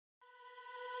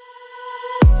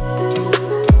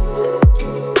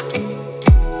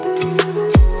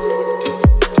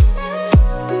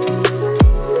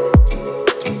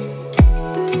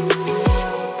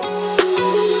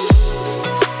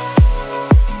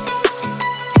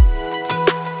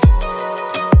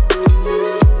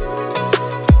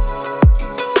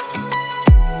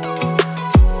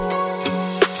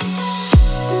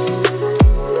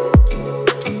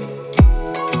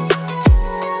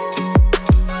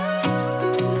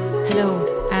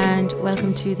Hello, and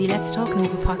welcome to the Let's Talk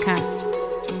Nova podcast.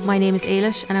 My name is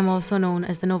Ailish, and I'm also known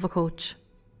as the Nova Coach.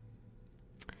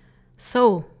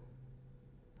 So,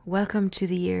 welcome to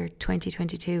the year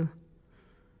 2022.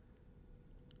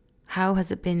 How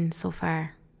has it been so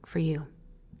far for you?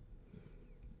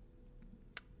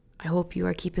 I hope you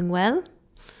are keeping well.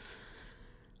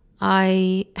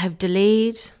 I have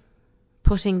delayed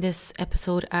putting this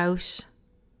episode out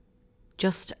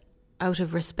just out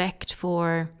of respect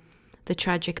for the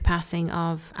tragic passing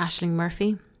of Aisling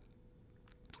Murphy,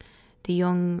 the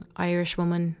young Irish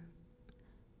woman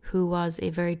who was a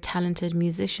very talented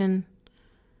musician,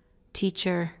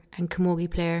 teacher and camogie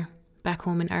player back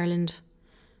home in Ireland.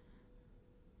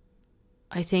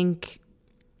 I think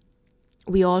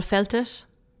we all felt it,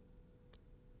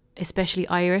 especially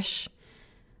Irish,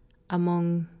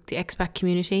 among the expat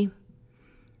community.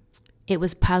 It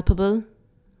was palpable,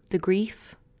 the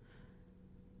grief,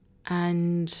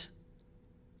 and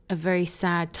a very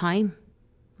sad time,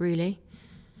 really.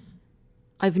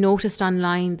 I've noticed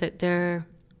online that there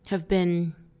have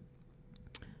been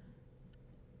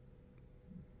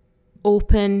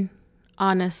open,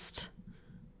 honest,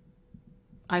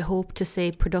 I hope to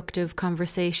say productive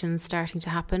conversations starting to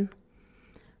happen.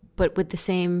 But with the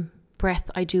same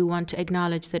breath, I do want to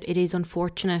acknowledge that it is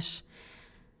unfortunate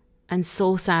and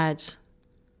so sad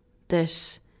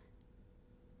that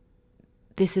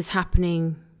this is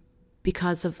happening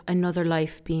because of another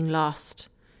life being lost.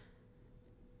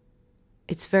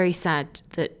 It's very sad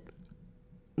that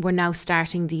we're now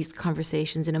starting these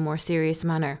conversations in a more serious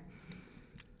manner.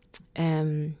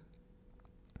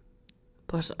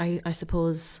 But I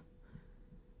suppose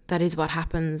that is what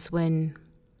happens when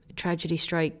tragedy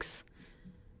strikes.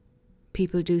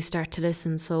 People do start to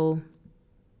listen. So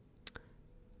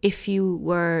if you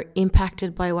were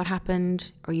impacted by what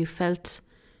happened, or you felt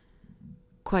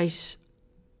quite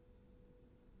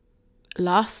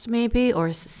lost maybe,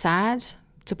 or sad,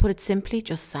 to put it simply,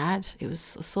 just sad. It was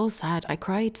so sad. I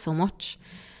cried so much.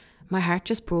 My heart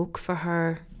just broke for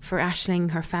her, for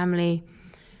Aisling, her family,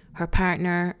 her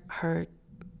partner, her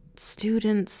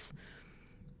students.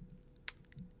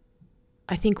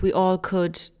 I think we all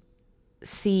could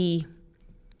see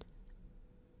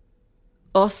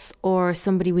us or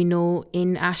somebody we know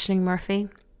in Aisling Murphy.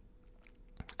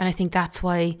 And I think that's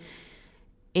why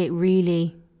it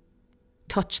really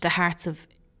touched the hearts of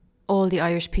all the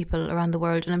Irish people around the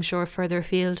world, and I'm sure further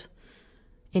afield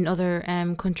in other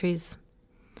countries.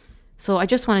 So I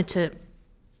just wanted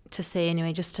to say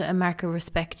anyway, just a mark of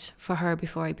respect for her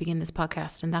before I begin this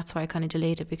podcast. And that's why I kind of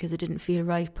delayed it, because it didn't feel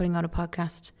right putting out a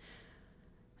podcast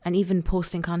and even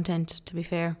posting content, to be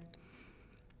fair.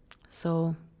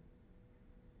 So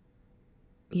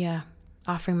yeah,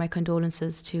 offering my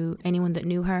condolences to anyone that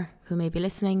knew her who may be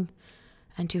listening,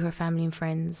 and to her family and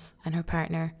friends and her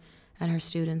partner and her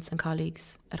students and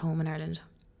colleagues at home in Ireland.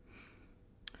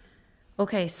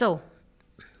 Okay, so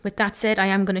with that said, I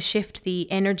am going to shift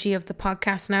the energy of the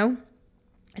podcast now.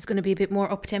 It's going to be a bit more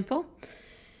up-tempo.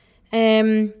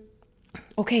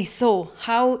 Okay, so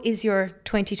how is your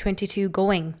 2022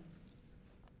 going?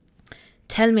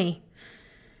 Tell me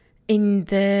in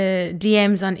the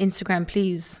DMs on Instagram,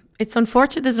 please. It's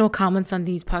unfortunate there's no comments on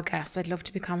these podcasts. I'd love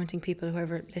to be commenting, people,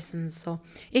 whoever listens. So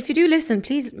if you do listen,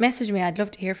 please message me. I'd love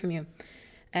to hear from you.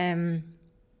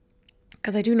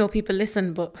 Because I do know people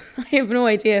listen, but I have no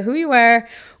idea who you are,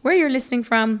 where you're listening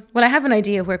from. Well, I have an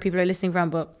idea where people are listening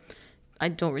from, but I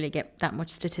don't really get that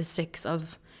much statistics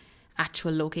of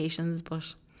actual locations.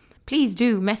 But please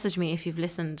do message me if you've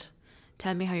listened.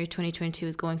 Tell me how your 2022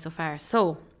 is going so far.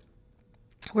 So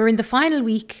we're in the final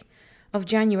week of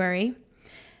January,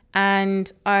 and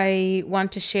I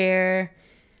want to share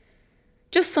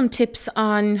just some tips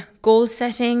on goal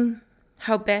setting,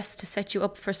 how best to set you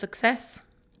up for success,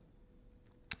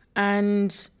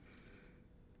 and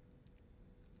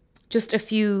just a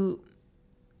few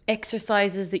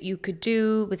exercises that you could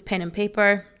do with pen and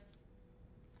paper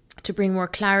to bring more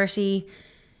clarity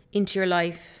into your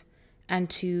life and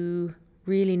to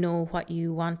really know what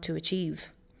you want to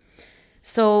achieve.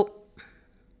 So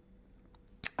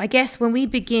I guess when we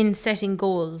begin setting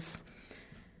goals,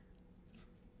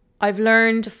 I've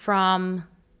learned from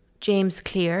James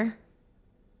Clear,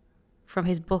 from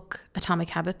his book Atomic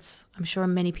Habits. I'm sure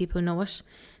many people know it.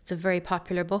 It's a very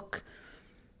popular book.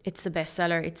 It's a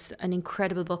bestseller. It's an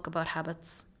incredible book about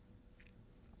habits.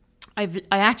 I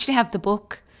actually have the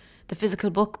book, the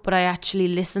physical book, but I actually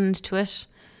listened to it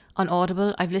on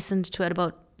Audible. I've listened to it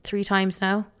about 3 times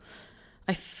now.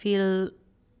 I feel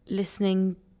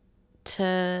listening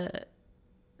to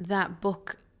that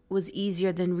book was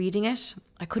easier than reading it.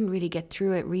 I couldn't really get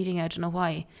through it reading it. I don't know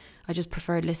why. I just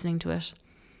preferred listening to it.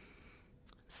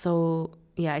 So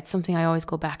yeah, it's something I always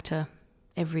go back to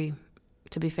every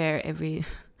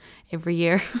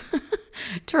year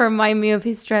to remind me of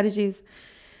his strategies.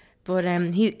 But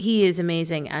he is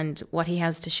amazing, and what he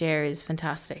has to share is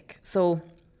fantastic. So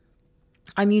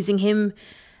I'm using him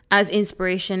as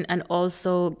inspiration, and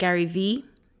also Gary Vee.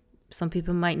 Some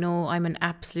people might know I'm an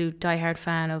absolute diehard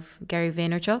fan of Gary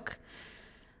Vaynerchuk,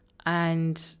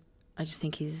 and I just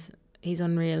think he's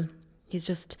unreal. He's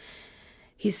such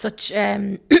he's such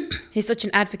an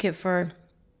advocate for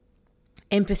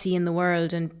empathy in the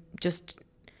world, and just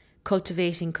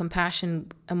cultivating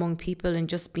compassion among people, and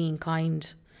just being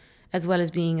kind, as well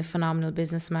as being a phenomenal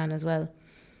businessman as well.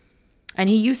 And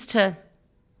he used to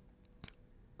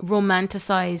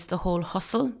romanticize the whole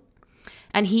hustle.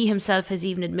 And he himself has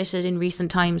even admitted in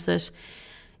recent times that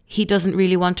he doesn't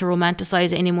really want to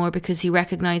romanticize it anymore, because he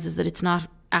recognizes that it's not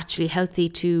actually healthy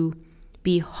to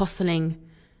be hustling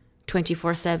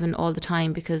 24/7 all the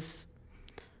time, because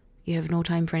you have no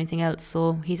time for anything else.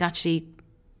 So he's actually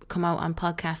come out on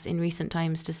podcasts in recent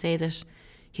times to say that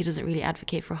he doesn't really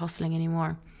advocate for hustling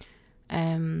anymore,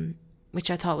 which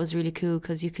I thought was really cool,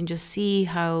 because you can just see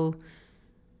how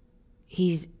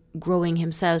he's growing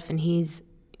himself, and he's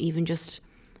even just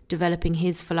developing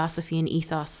his philosophy and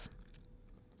ethos,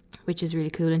 which is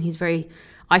really cool. And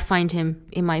I find him,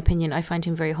 in my opinion,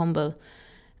 very humble.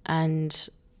 And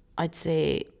I'd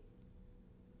say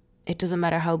it doesn't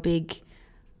matter how big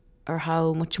or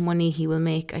how much money he will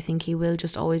make, I think he will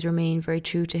just always remain very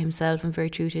true to himself and very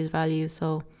true to his values.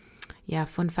 So yeah,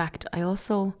 fun fact, I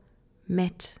also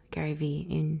met Gary Vee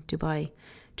in Dubai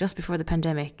just before the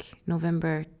pandemic,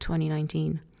 November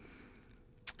 2019.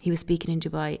 He was speaking in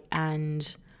Dubai,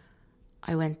 and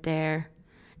I went there.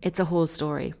 It's a whole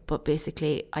story, but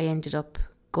basically I ended up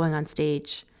going on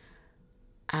stage,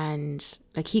 and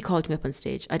like, he called me up on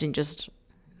stage. I didn't just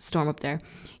storm up there.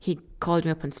 He called me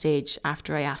up on stage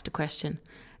after I asked a question,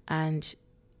 and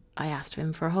I asked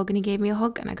him for a hug, and he gave me a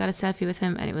hug, and I got a selfie with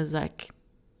him, and it was like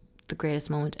the greatest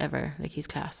moment ever. Like, he's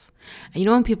class. And you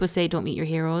know, when people say don't meet your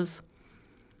heroes,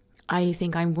 I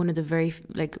think I'm one of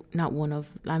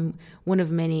the I'm one of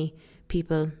many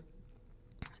people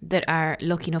that are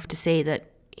lucky enough to say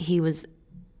that he was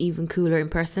even cooler in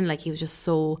person. Like, he was just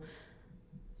so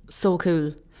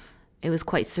cool. It was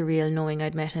quite surreal knowing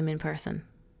I'd met him in person.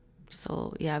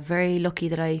 So yeah, very lucky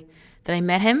that I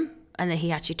met him, and that he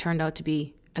actually turned out to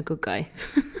be a good guy.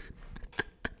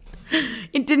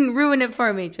 It didn't ruin it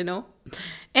for me, you know.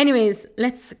 Anyways,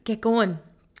 let's get going.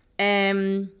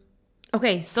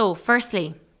 Okay, so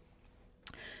firstly,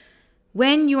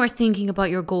 when you are thinking about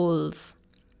your goals,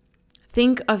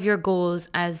 think of your goals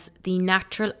as the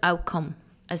natural outcome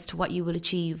as to what you will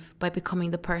achieve by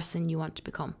becoming the person you want to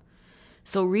become.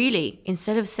 So really,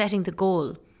 instead of setting the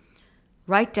goal,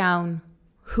 write down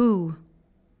who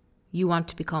you want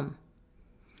to become.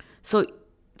 So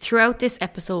throughout this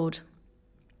episode,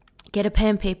 get a pen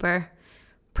and paper,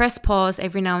 press pause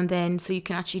every now and then so you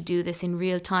can actually do this in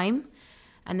real time.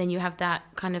 And then you have that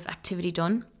kind of activity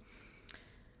done.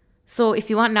 So if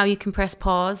you want now, you can press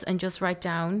pause and just write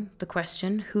down the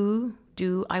question, who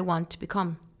do I want to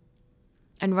become?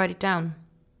 And write it down.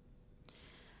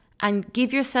 And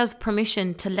give yourself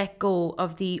permission to let go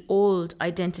of the old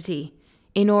identity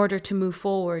in order to move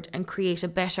forward and create a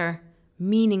better,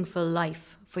 meaningful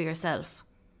life for yourself.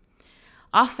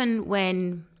 Often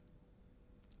when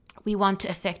we want to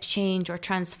affect change or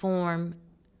transform,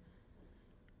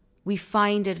 we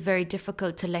find it very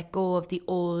difficult to let go of the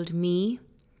old me,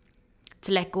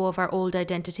 to let go of our old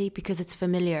identity, because it's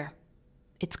familiar,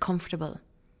 it's comfortable.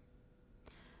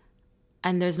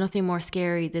 And there's nothing more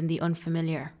scary than the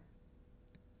unfamiliar.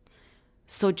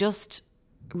 So just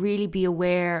really be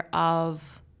aware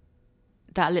of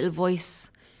that little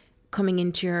voice coming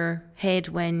into your head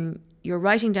when you're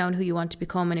writing down who you want to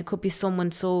become. And it could be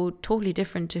someone so totally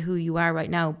different to who you are right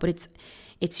now, but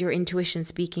it's your intuition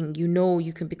speaking. You know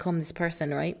you can become this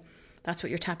person, right? That's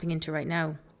what you're tapping into right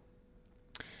now.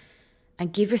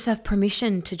 And give yourself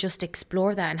permission to just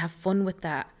explore that and have fun with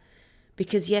that.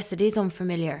 Because yes, it is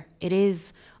unfamiliar. It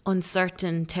is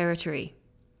uncertain territory.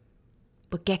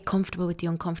 But get comfortable with the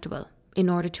uncomfortable in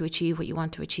order to achieve what you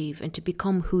want to achieve and to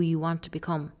become who you want to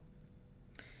become.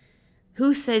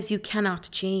 Who says you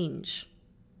cannot change?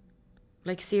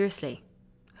 Like, seriously,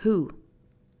 who?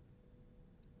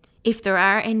 If there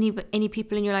are any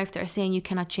people in your life that are saying you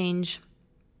cannot change,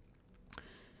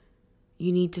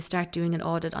 you need to start doing an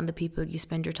audit on the people you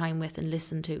spend your time with and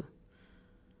listen to.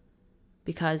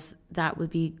 Because that will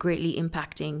be greatly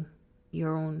impacting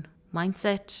your own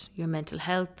mindset, your mental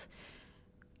health,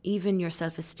 even your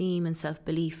self-esteem and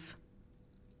self-belief.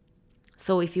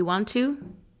 So if you want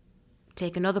to,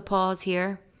 take another pause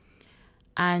here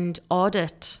and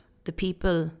audit the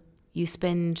people you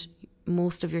spend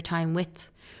most of your time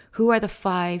with. Who are the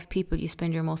 5 people you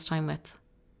spend your most time with?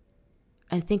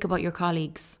 And think about your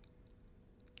colleagues.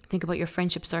 Think about your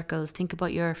friendship circles. Think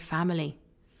about your family.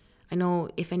 I know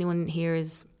if anyone here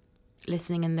is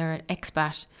listening and they're an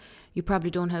expat, you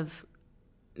probably don't have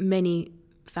many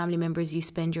family members you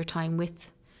spend your time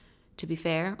with, to be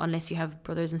fair, unless you have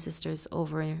brothers and sisters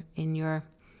over in your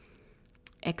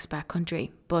expat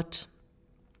country. But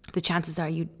the chances are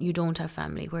you don't have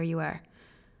family where you are.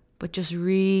 But just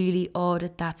really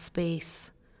audit that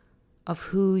space of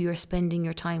who you're spending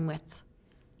your time with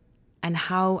and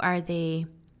how are they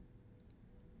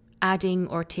adding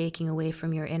or taking away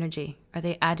from your energy. Are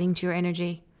they adding to your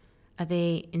energy? Are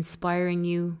they inspiring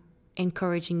you,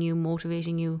 encouraging you,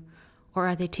 motivating you? Or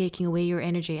are they taking away your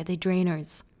energy? Are they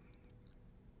drainers?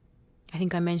 I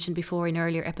think I mentioned before in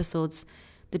earlier episodes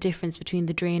the difference between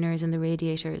the drainers and the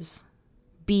radiators.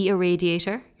 Be a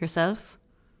radiator yourself,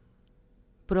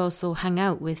 but also hang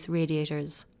out with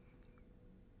radiators.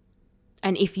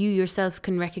 And if you yourself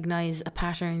can recognize a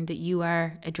pattern that you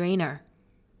are a drainer,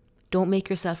 don't make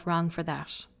yourself wrong for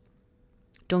that.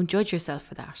 Don't judge yourself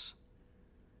for that.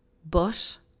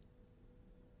 But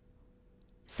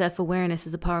self-awareness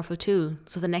is a powerful tool.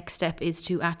 So the next step is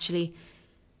to actually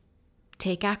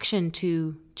take action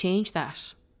to change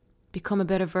that. Become a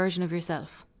better version of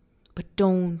yourself. But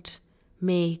don't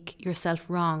make yourself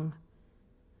wrong.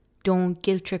 Don't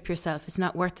guilt trip yourself. It's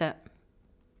not worth it.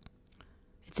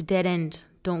 It's a dead end.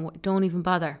 Don't even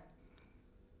bother.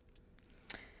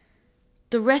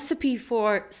 The recipe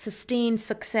for sustained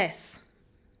success.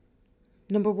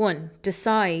 Number 1,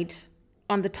 decide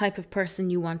on the type of person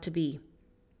you want to be.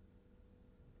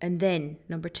 And then,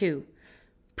 number 2,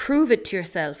 prove it to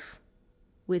yourself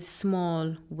with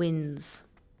small wins.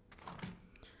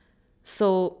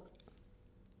 So,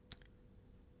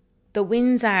 the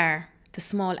wins are the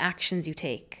small actions you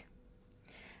take.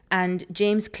 And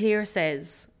James Clear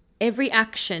says, every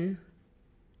action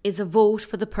is a vote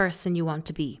for the person you want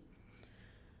to be.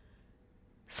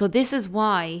 So this is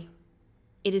why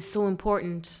it is so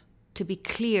important to be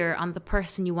clear on the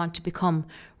person you want to become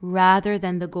rather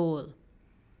than the goal.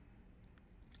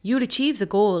 You'll achieve the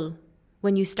goal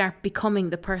when you start becoming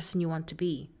the person you want to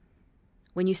be,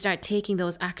 when you start taking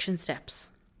those action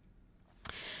steps.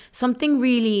 Something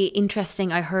really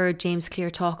interesting I heard James Clear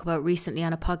talk about recently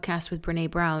on a podcast with Brene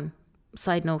Brown.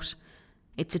 Side note,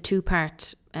 it's a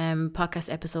 2-part podcast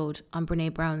episode on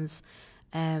Brene Brown's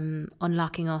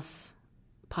Unlocking Us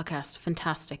podcast.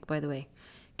 Fantastic, by the way.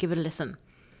 Give it a listen.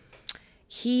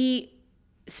 He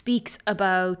speaks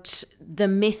about the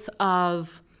myth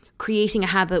of creating a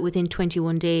habit within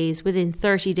 21 days, within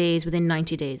 30 days, within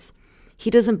 90 days. He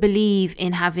doesn't believe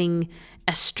in having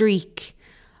a streak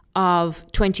of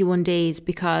 21 days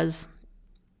because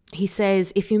he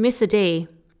says if you miss a day,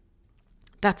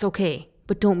 that's okay,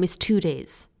 but don't miss 2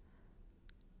 days.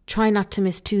 Try not to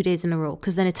miss 2 days in a row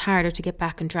because then it's harder to get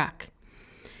back on track.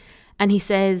 And he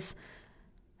says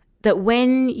that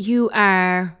when you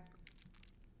are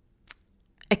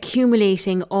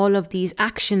accumulating all of these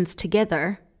actions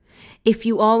together, if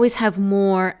you always have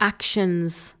more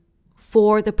actions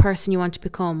for the person you want to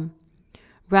become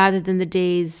rather than the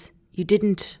days you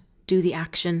didn't do the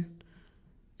action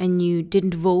and you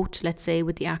didn't vote, let's say,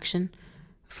 with the action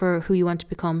for who you want to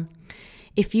become,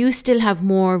 if you still have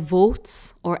more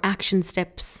votes or action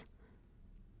steps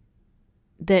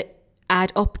that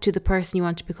add up to the person you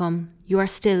want to become, you are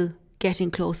still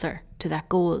getting closer to that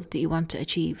goal that you want to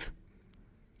achieve.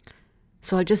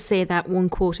 So I'll just say that one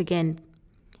quote again.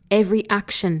 Every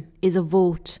action is a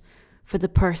vote for the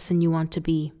person you want to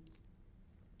be.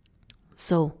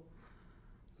 So,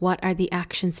 what are the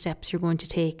action steps you're going to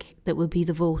take that will be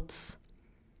the votes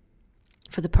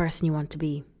for the person you want to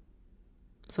be?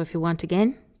 So if you want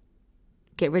again,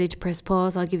 get ready to press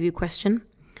pause. I'll give you a question.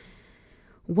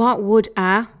 What would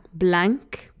a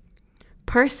blank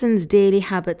person's daily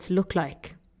habits look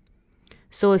like?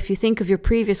 So if you think of your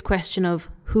previous question of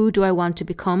who do I want to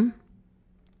become,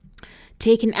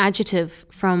 take an adjective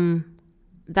from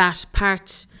that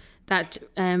part, that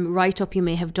write-up you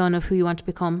may have done of who you want to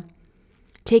become.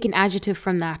 Take an adjective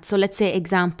from that. So let's say,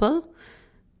 example,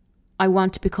 I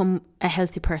want to become a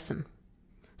healthy person.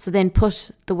 So then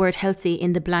put the word healthy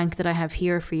in the blank that I have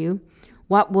here for you.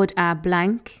 What would a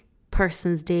blank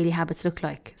person's daily habits look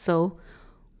like? So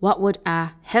what would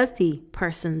a healthy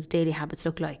person's daily habits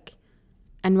look like?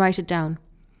 And write it down.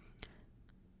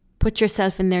 Put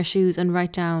yourself in their shoes and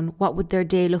write down what would their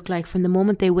day look like from the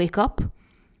moment they wake up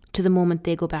to the moment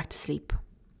they go back to sleep.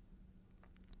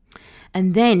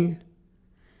 And then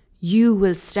you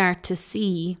will start to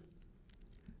see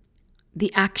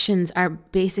the actions are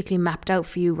basically mapped out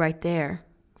for you right there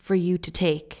for you to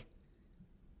take.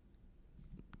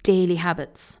 Daily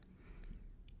habits.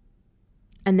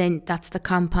 And then that's the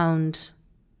compound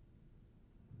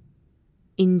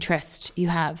interest you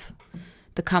have.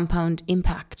 The compound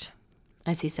impact,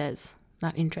 as he says.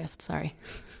 Not interest, sorry.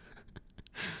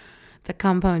 The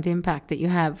compound impact that you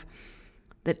have,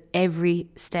 that every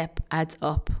step adds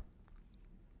up.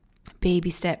 Baby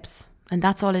steps. And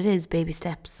that's all it is, baby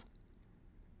steps.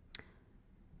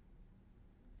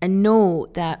 And know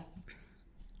that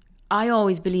I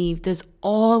always believe there's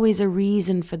always a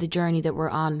reason for the journey that we're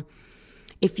on.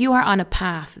 If you are on a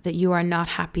path that you are not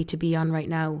happy to be on right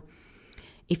now,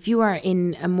 if you are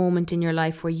in a moment in your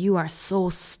life where you are so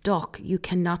stuck, you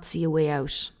cannot see a way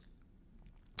out,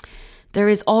 there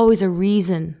is always a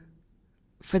reason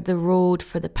for the road,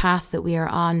 for the path that we are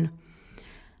on.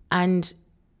 And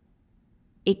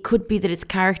it could be that it's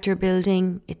character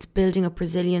building, it's building up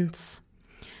resilience,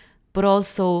 but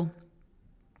also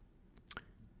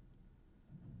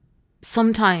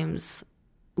sometimes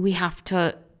we have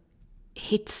to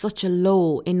hit such a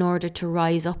low in order to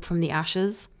rise up from the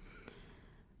ashes.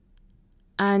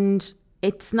 And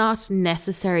it's not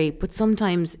necessary, but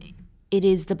sometimes it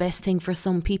is the best thing for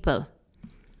some people.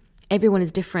 Everyone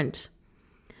is different.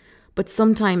 But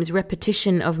sometimes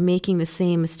repetition of making the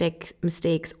same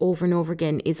mistakes over and over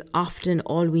again is often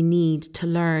all we need to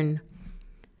learn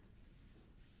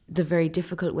the very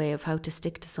difficult way of how to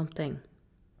stick to something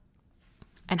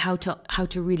and how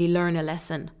to really learn a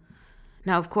lesson.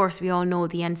 Now, of course, we all know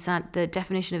the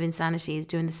definition of insanity is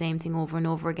doing the same thing over and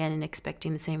over again and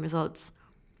expecting the same results.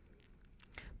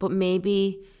 But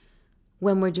maybe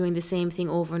when we're doing the same thing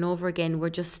over and over again, we're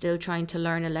just still trying to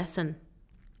learn a lesson.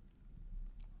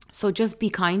 So just be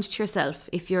kind to yourself.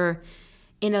 If you're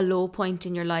in a low point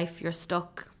in your life, you're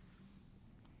stuck,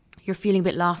 you're feeling a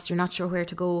bit lost, you're not sure where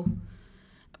to go,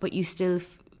 but you still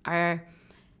are,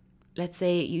 let's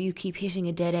say you keep hitting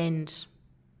a dead end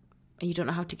and you don't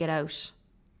know how to get out.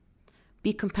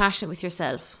 Be compassionate with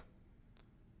yourself.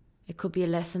 It could be a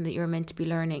lesson that you're meant to be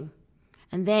learning.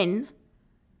 And then,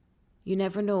 you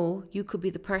never know, you could be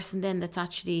the person then that's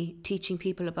actually teaching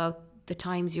people about the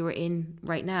times you are in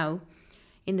right now.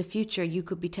 In the future, you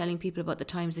could be telling people about the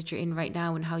times that you're in right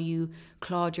now and how you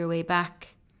clawed your way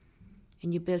back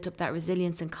and you built up that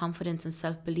resilience and confidence and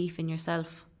self-belief in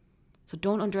yourself. So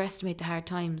don't underestimate the hard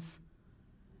times.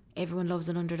 Everyone loves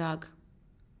an underdog.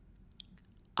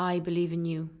 I believe in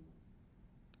you.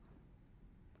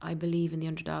 I believe in the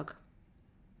underdog.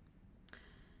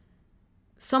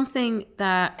 Something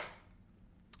that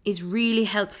is really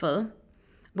helpful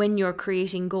when you're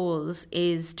creating goals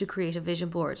is to create a vision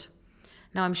board.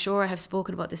 Now, I'm sure I have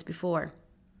spoken about this before,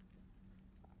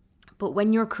 but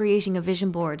when you're creating a vision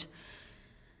board,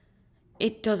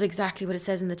 it does exactly what it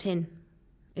says in the tin.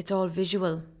 It's all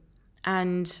visual.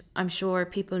 And I'm sure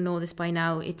people know this by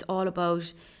now. It's all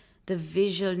about the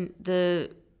vision,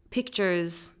 the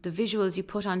pictures, the visuals you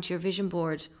put onto your vision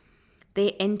board.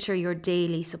 They enter your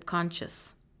daily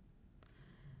subconscious.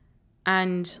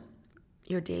 And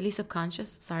your daily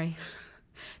subconscious, sorry.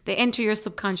 They enter your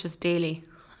subconscious daily.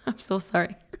 I'm so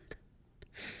sorry.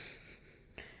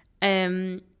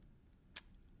 I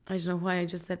don't know why I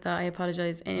just said that. I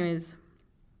apologize. Anyways,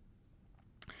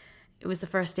 it was the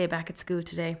first day back at school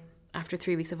today after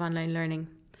 3 weeks of online learning.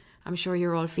 I'm sure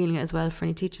you're all feeling it as well for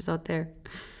any teachers out there.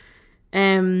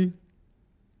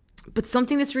 But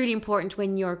something that's really important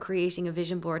when you're creating a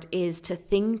vision board is to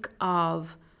think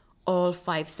of all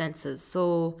 5 senses.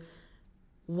 So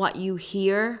what you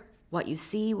hear, what you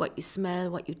see, what you smell,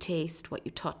 what you taste, what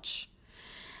you touch.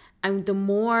 And the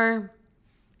more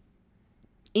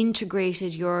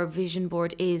integrated your vision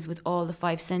board is with all the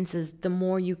 5 senses, the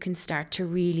more you can start to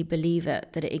really believe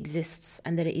it, that it exists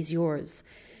and that it is yours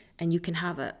and you can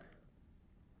have it.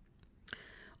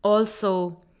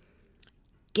 Also,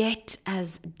 get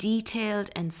as detailed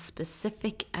and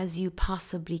specific as you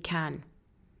possibly can.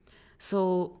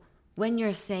 So when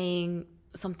you're saying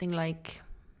something like,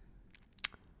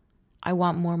 I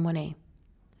want more money,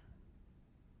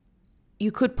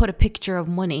 you could put a picture of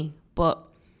money, but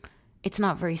it's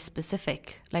not very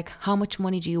specific. Like, how much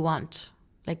money do you want?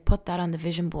 Like, put that on the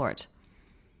vision board.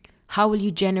 How will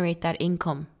you generate that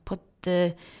income? Put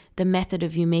the method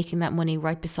of you making that money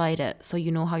right beside it so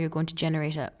you know how you're going to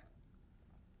generate it.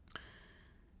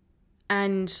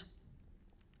 And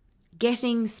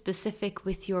getting specific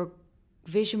with your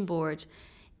vision board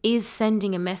is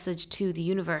sending a message to the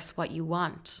universe what you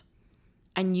want,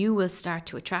 and you will start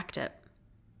to attract it.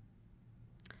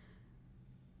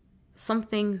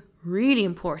 Something really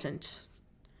important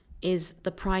is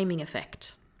the priming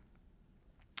effect.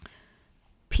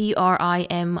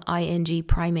 PRIMING,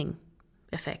 priming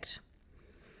effect.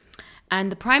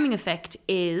 And the priming effect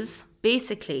is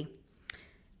basically,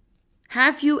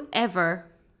 have you ever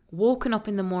woken up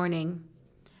in the morning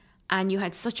and you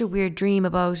had such a weird dream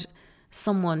about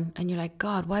someone and you're like,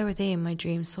 God, why were they in my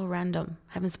dream? So random.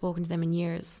 Haven't spoken to them in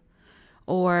years.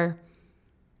 Or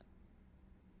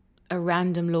a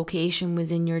random location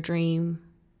was in your dream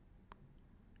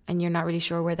and you're not really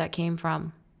sure where that came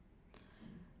from.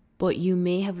 But you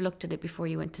may have looked at it before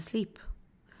you went to sleep.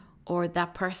 Or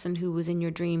that person who was in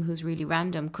your dream who's really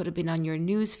random could have been on your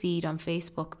news feed on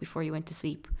Facebook before you went to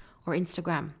sleep, or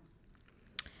Instagram.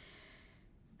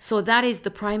 So that is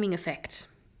the priming effect.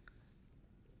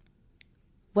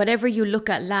 Whatever you look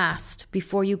at last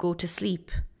before you go to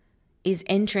sleep is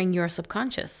entering your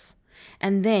subconscious.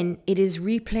 And then it is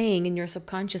replaying in your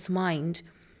subconscious mind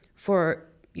for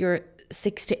your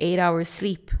 6 to 8 hours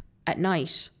sleep at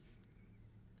night.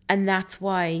 And that's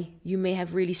why you may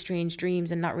have really strange dreams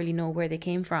and not really know where they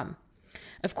came from.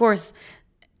 Of course,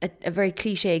 a very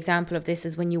cliche example of this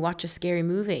is when you watch a scary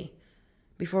movie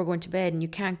before going to bed and you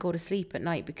can't go to sleep at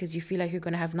night because you feel like you're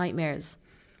going to have nightmares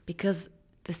because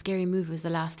the scary movie was the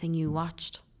last thing you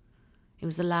watched. It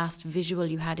was the last visual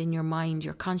you had in your mind,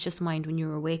 your conscious mind, when you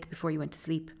were awake before you went to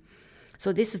sleep.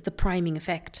 So this is the priming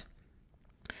effect.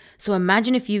 So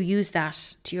imagine if you use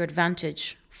that to your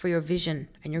advantage for your vision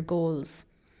and your goals.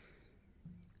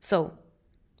 So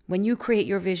when you create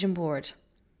your vision board,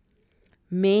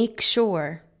 make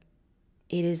sure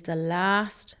it is the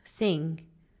last thing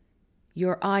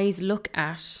your eyes look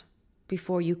at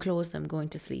before you close them going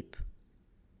to sleep.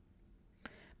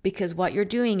 Because what you're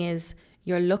doing is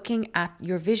you're looking at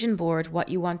your vision board, what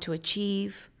you want to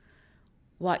achieve,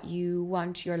 what you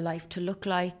want your life to look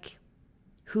like,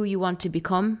 who you want to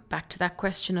become, back to that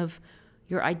question of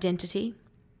your identity.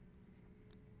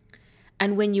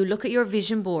 And when you look at your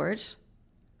vision board,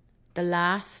 the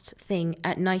last thing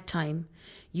at nighttime,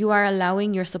 you are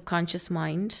allowing your subconscious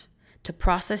mind to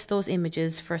process those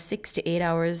images for 6 to 8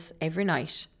 hours every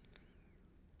night.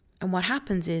 And what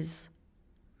happens is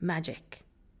magic.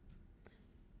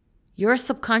 Your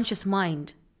subconscious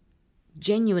mind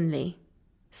genuinely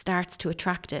starts to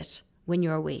attract it when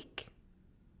you're awake,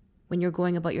 when you're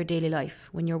going about your daily life,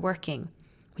 when you're working,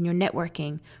 when you're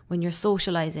networking, when you're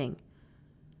socializing,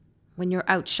 when you're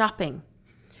out shopping.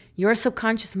 Your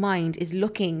subconscious mind is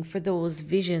looking for those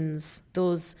visions,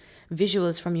 those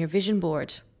visuals from your vision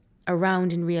board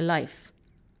around in real life.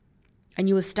 And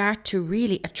you will start to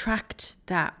really attract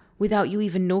that without you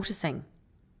even noticing.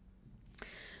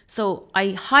 So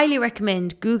I highly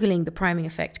recommend Googling the priming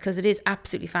effect because it is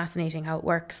absolutely fascinating how it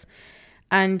works.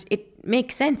 And it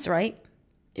makes sense, right?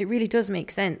 It really does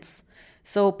make sense.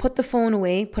 So put the phone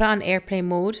away, put it on airplane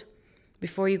mode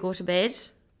before you go to bed.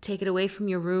 Take it away from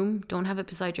your room. Don't have it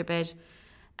beside your bed.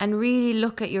 And really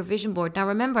look at your vision board. Now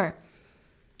remember,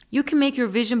 you can make your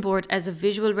vision board as a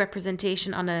visual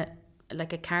representation on a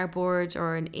cardboard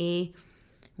or an A1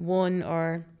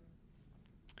 or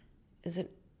is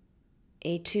it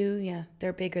A2? Yeah,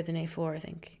 they're bigger than A4, I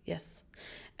think. Yes.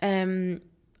 On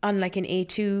like an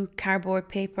A2 cardboard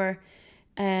paper,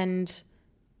 and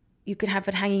you could have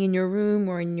it hanging in your room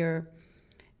or in your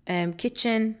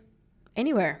kitchen,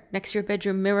 anywhere, next to your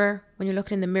bedroom mirror, when you're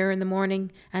looking in the mirror in the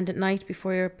morning and at night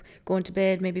before you're going to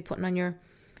bed, maybe putting on your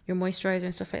moisturizer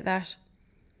and stuff like that.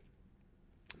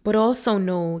 But also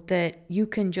know that you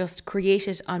can just create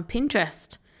it on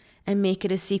Pinterest and make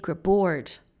it a secret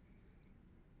board.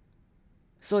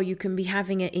 So you can be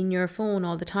having it in your phone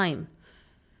all the time.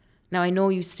 Now I know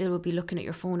you still would be looking at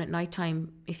your phone at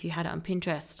nighttime if you had it on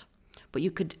Pinterest, but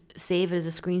you could save it as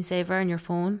a screensaver on your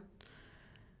phone,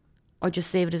 or just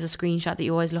save it as a screenshot that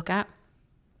you always look at.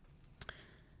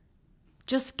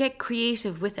 Just get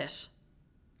creative with it.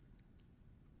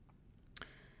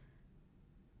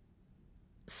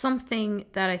 Something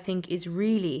that I think is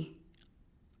really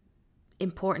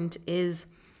important is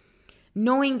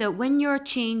knowing that when you're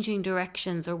changing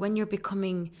directions or when you're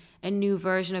becoming a new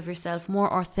version of yourself,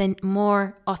 more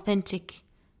authentic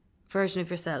version of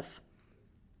yourself,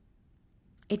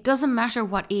 it doesn't matter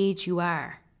what age you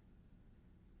are.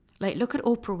 Like, look at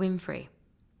Oprah Winfrey.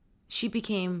 She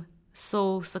became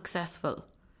so successful,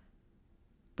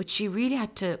 but she really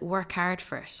had to work hard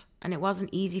for it, and it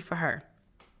wasn't easy for her.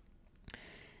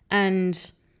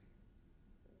 And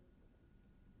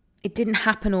it didn't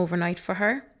happen overnight for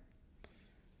her.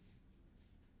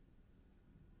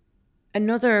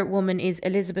 Another woman is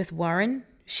Elizabeth Warren.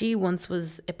 She once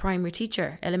was a primary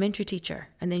teacher, elementary teacher,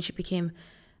 and then she became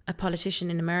a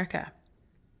politician in America.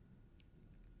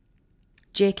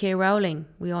 J.K. Rowling,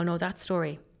 we all know that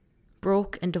story.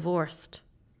 Broke and divorced.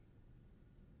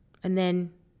 And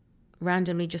then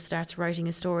randomly just starts writing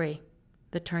a story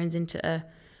that turns into a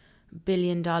 $1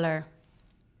 billion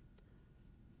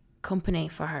company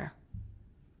for her.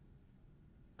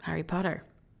 Harry Potter.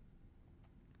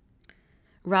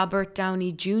 Robert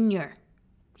Downey Jr.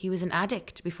 He was an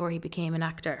addict before he became an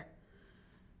actor.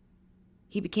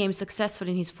 He became successful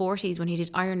in his 40s when he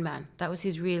did Iron Man. That was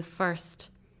his real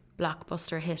first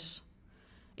blockbuster hit.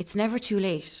 It's never too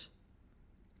late.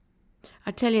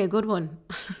 I'll tell you a good one.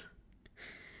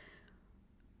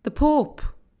 The Pope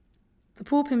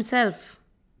himself,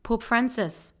 Pope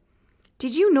Francis.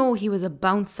 Did you know he was a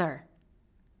bouncer?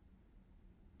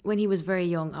 When he was very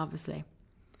young, obviously.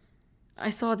 I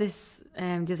saw this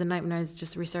the other night when I was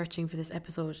just researching for this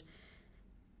episode.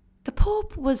 The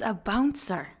Pope was a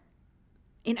bouncer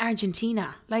in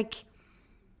Argentina. Like,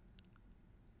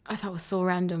 I thought it was so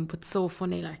random, but so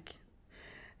funny, like,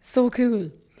 so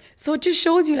cool. So it just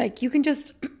shows you, like, you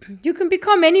can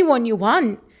become anyone you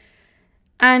want.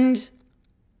 And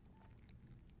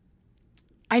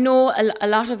I know a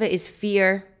lot of it is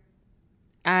fear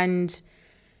and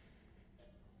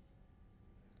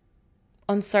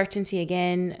uncertainty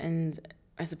again, and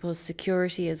I suppose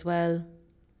security as well,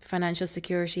 financial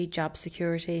security, job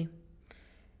security.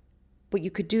 But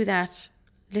you could do that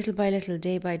little by little,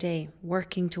 day by day,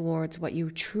 working towards what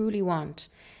you truly want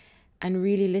and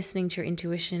really listening to your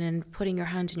intuition and putting your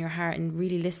hand in your heart and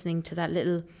really listening to that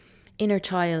little inner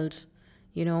child,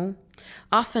 you know.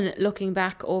 Often looking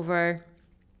back over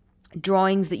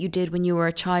drawings that you did when you were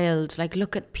a child, like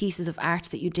look at pieces of art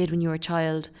that you did when you were a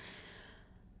child.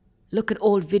 Look at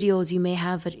old videos you may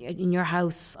have in your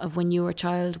house of when you were a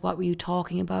child. What were you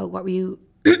talking about? What were you,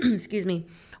 excuse me,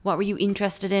 what were you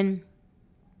interested in?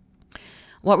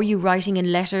 What were you writing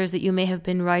in letters that you may have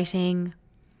been writing?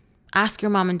 Ask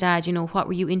your mom and dad, you know, what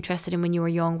were you interested in when you were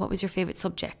young? What was your favourite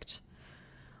subject?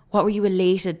 What were you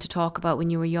elated to talk about when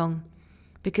you were young?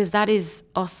 Because that is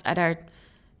us at our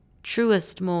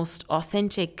truest, most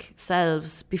authentic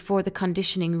selves before the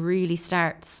conditioning really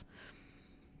starts.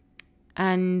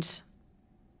 And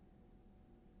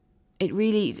it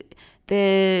really,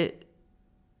 the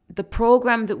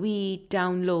program that we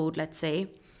download, let's say,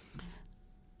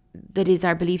 that is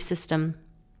our belief system,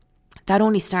 that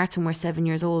only starts when we're 7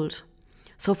 years old.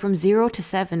 So from 0 to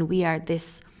 7, we are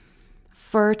this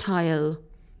fertile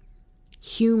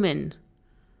human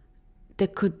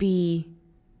that could be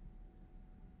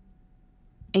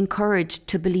encouraged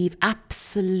to believe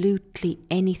absolutely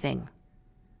anything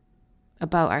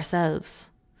about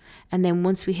ourselves. And then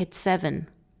once we hit 7,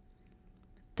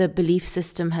 the belief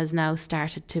system has now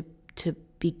started to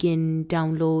begin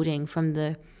downloading from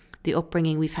the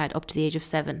upbringing we've had up to the age of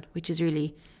 7, which is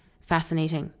really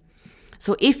fascinating.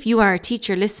 So if you are a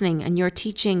teacher listening and you're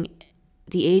teaching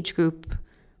the age group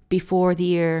before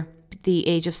the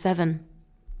age of 7,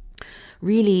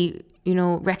 really, you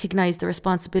know, recognize the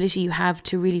responsibility you have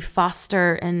to really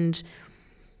foster and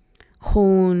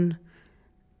hone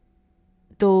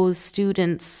those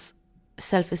students'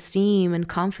 self-esteem and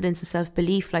confidence and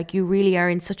self-belief. Like, you really are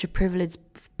in such a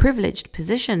privileged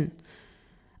position.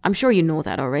 I'm sure you know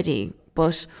that already,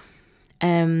 but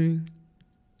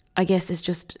I guess it's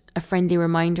just a friendly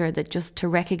reminder that just to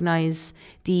recognize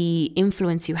the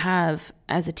influence you have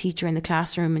as a teacher in the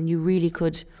classroom, and you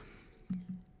could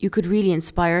really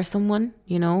inspire someone,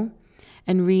 you know,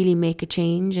 and really make a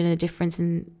change and a difference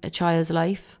in a child's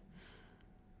life.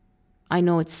 I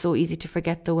know it's so easy to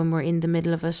forget though when we're in the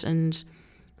middle of it and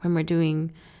when we're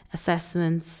doing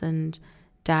assessments and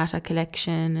data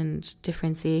collection and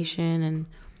differentiation and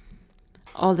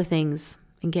all the things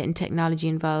and getting technology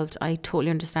involved. I totally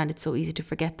understand it's so easy to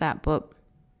forget that, but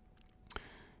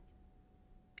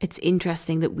it's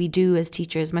interesting that we do, as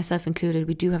teachers, myself included,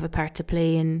 we do have a part to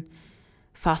play in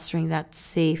fostering that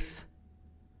safe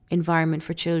environment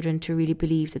for children to really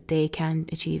believe that they can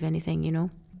achieve anything, you know.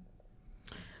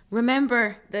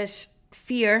 Remember that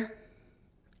fear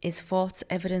is false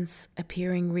evidence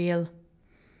appearing real.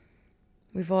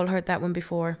 We've all heard that one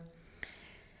before.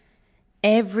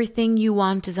 Everything you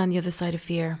want is on the other side of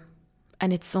fear,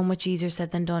 and it's so much easier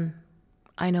said than done.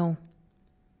 I know.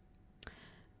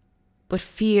 But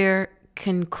fear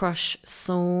can crush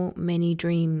so many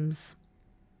dreams.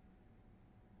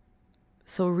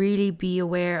 So really be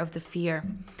aware of the fear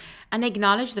and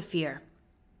acknowledge the fear.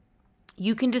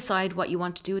 You can decide what you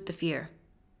want to do with the fear.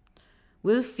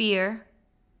 Will fear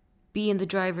be in the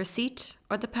driver's seat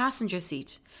or the passenger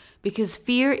seat, because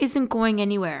fear isn't going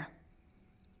anywhere.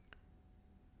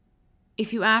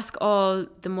 If you ask all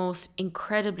the most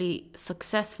incredibly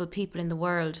successful people in the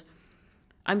world,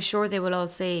 I'm sure they will all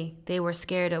say they were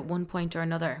scared at one point or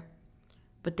another,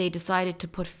 but they decided to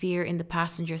put fear in the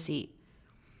passenger seat.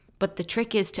 But the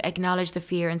trick is to acknowledge the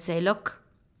fear and say, look,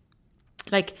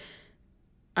 like,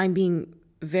 I'm being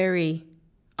very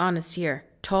honest here.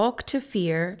 Talk to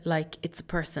fear like it's a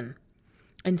person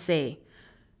and say,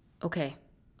 okay,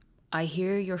 I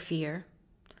hear your fear.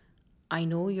 I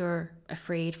know you're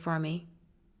afraid for me,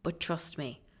 but trust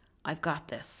me, I've got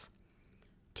this.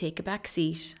 Take a back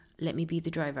seat. Let me be the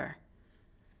driver.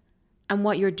 And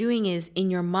what you're doing is,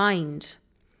 in your mind,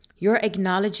 you're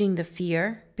acknowledging the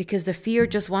fear, because the fear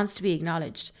just wants to be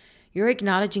acknowledged. You're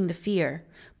acknowledging the fear,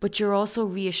 but you're also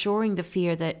reassuring the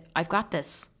fear that I've got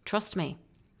this. Trust me,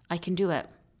 I can do it.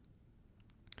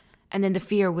 And then the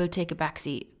fear will take a back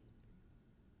seat.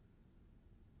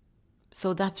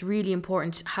 So that's really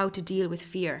important, how to deal with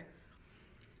fear.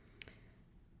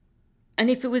 And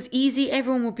if it was easy,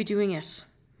 everyone would be doing it.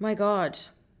 My God,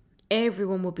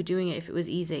 everyone would be doing it if it was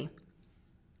easy.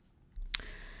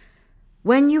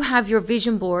 When you have your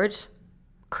vision board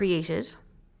created,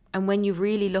 and when you've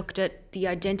really looked at the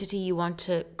identity you want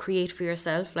to create for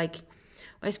yourself, like,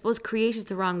 I suppose create is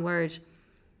the wrong word,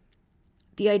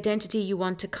 the identity you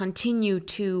want to continue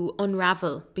to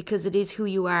unravel, because it is who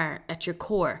you are at your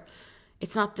core.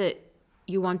 It's not that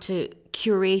you want to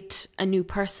curate a new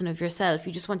person of yourself.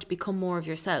 You just want to become more of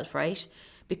yourself, right?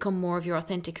 Become more of your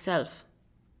authentic self.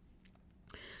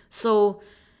 So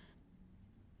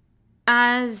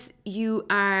as you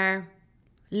are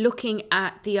looking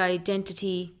at the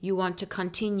identity you want to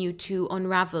continue to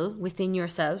unravel within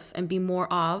yourself and be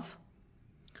more of,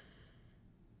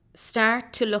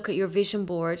 start to look at your vision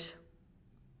board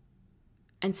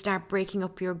and start breaking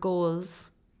up your goals,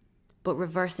 but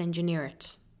reverse engineer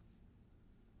it.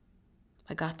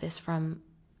 I got this from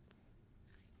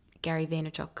Gary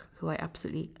Vaynerchuk, who I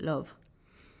absolutely love.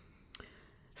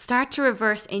 Start to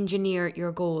reverse engineer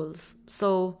your goals.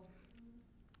 So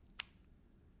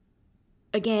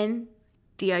again,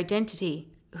 the identity,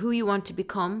 who you want to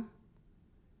become,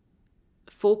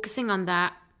 focusing on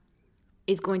that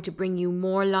is going to bring you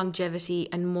more longevity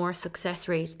and more success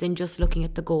rate than just looking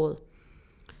at the goal.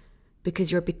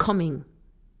 Because you're becoming,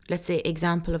 let's say,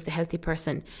 example of the healthy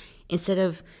person. Instead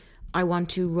of, I want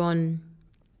to run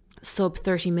sub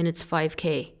 30 minutes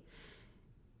 5K.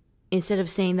 Instead of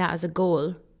saying that as a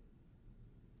goal,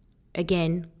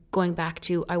 again, going back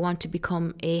to, I want to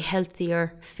become a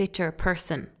healthier, fitter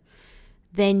person.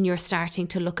 Then you're starting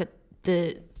to look at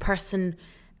the person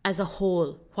as a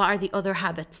whole. What are the other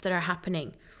habits that are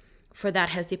happening for that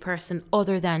healthy person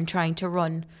other than trying to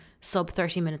run sub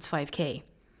 30 minutes 5K?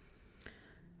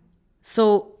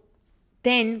 So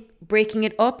then breaking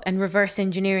it up and reverse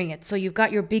engineering it. So you've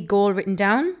got your big goal written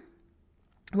down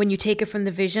when you take it from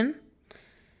the vision,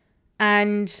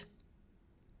 and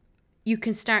you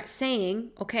can start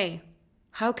saying, okay,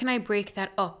 how can I break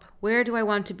that up? Where do I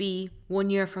want to be 1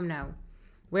 year from now?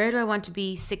 Where do I want to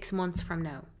be 6 months from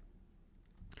now?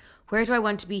 Where do I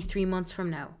want to be 3 months from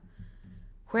now?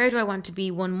 Where do I want to be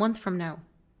 1 month from now?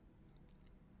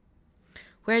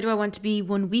 Where do I want to be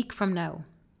 1 week from now?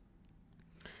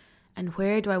 And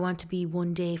where do I want to be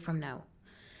 1 day from now?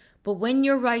 But when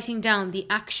you're writing down the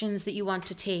actions that you want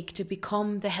to take to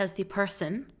become the healthy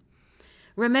person,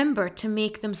 remember to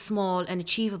make them small and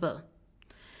achievable.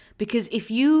 Because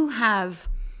if you have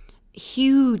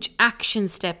huge action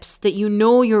steps that you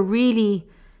know you're really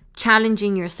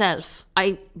challenging yourself,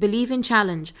 I believe in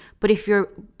challenge, but if you're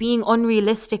being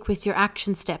unrealistic with your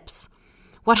action steps,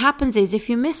 what happens is if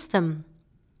you miss them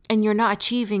and you're not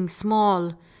achieving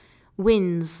small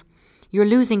wins, you're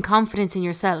losing confidence in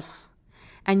yourself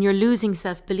and you're losing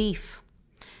self-belief,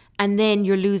 and then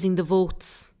you're losing the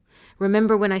votes.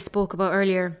 Remember when I spoke about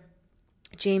earlier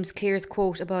James Clear's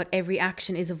quote about every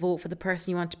action is a vote for the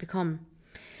person you want to become.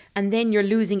 And then you're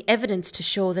losing evidence to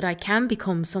show that I can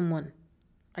become someone.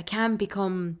 I can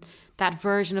become that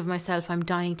version of myself I'm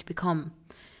dying to become.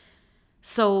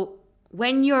 So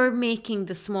when you're making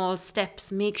the small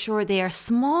steps, make sure they are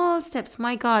small steps.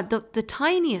 My God, the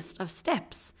tiniest of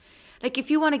steps. Like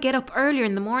if you want to get up earlier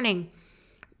in the morning,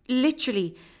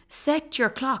 literally set your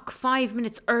clock 5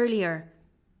 minutes earlier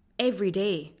every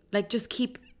day. Like just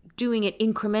keep doing it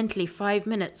incrementally, 5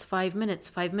 minutes, 5 minutes,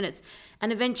 5 minutes.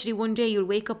 And eventually one day you'll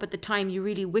wake up at the time you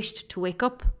really wished to wake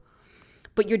up.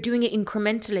 But you're doing it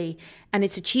incrementally and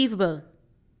it's achievable.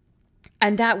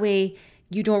 And that way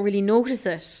you don't really notice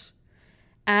it.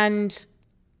 And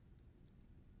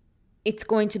it's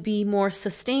going to be more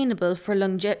sustainable for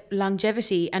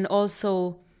longevity, and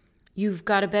also you've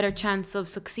got a better chance of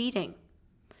succeeding.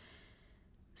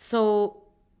 So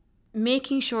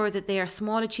making sure that they are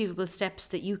small achievable steps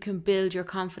that you can build your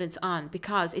confidence on,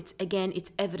 because it's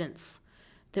evidence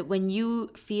that when you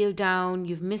feel down,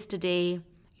 you've missed a day,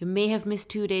 you may have missed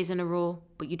 2 days in a row,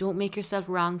 but you don't make yourself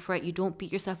wrong for it, you don't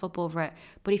beat yourself up over it.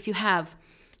 But if you have,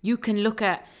 you can look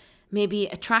at maybe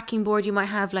a tracking board you might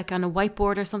have, like on a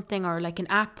whiteboard or something, or like an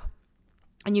app,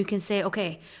 and you can say,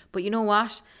 okay, but you know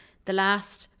what, the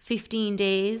last 15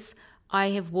 days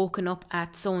I have woken up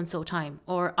at so-and-so time,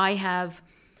 or I have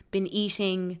been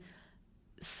eating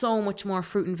so much more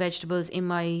fruit and vegetables in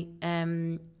my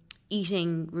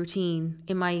eating routine,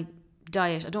 in my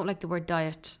diet. I don't like the word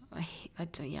diet.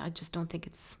 I just don't think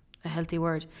it's a healthy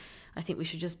word. I think we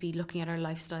should just be looking at our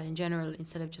lifestyle in general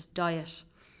instead of just diet.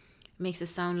 It makes it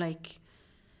sound like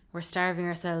we're starving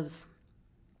ourselves.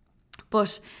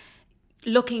 But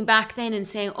looking back then and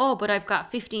saying, oh, but I've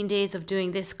got 15 days of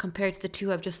doing this compared to the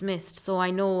 2 I've just missed, so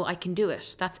I know I can do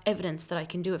it. That's evidence that I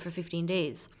can do it for 15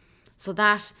 days. So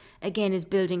that, again, is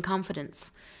building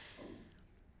confidence.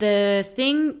 The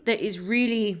thing that is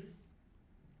really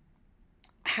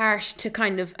harsh to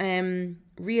kind of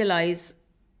realize,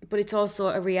 but it's also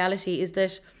a reality, is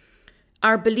that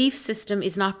our belief system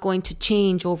is not going to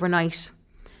change overnight.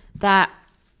 That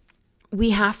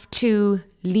we have to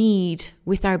lead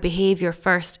with our behavior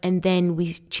first, and then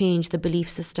we change the belief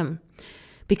system.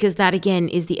 Because that, again,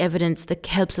 is the evidence that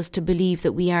helps us to believe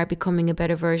that we are becoming a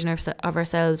better version of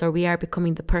ourselves, or we are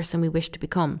becoming the person we wish to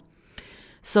become.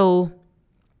 So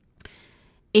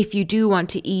if you do want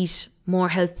to eat more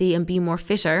healthy and be more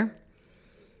fitter,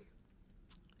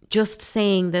 just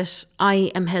saying that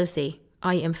I am healthy,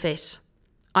 I am fit,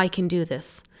 I can do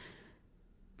this.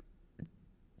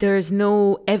 There's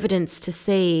no evidence to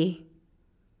say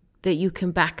that you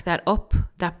can back that up,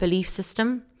 that belief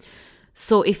system.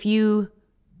 So if you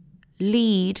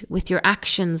lead with your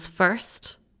actions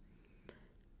first,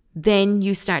 then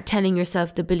you start telling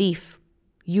yourself the belief.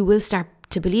 You will start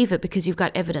to believe it because you've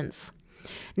got evidence.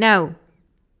 Now,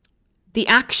 the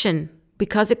action,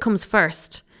 because it comes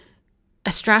first,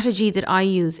 a strategy that I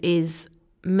use is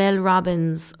Mel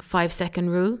Robbins'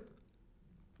 5-second rule,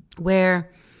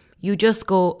 where you just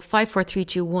go 5, 4, 3,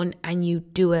 2, 1 and you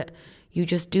do it. You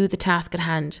just do the task at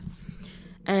hand.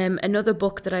 Another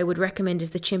book that I would recommend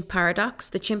is The Chimp Paradox.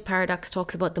 The Chimp Paradox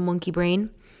talks about the monkey brain.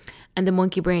 And the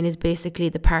monkey brain is basically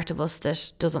the part of us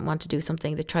that doesn't want to do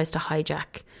something, that tries to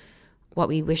hijack what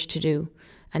we wish to do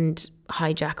and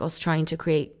hijack us trying to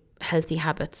create healthy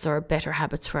habits or better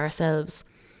habits for ourselves.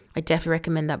 I definitely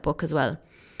recommend that book as well.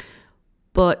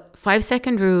 But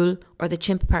 5-second rule or The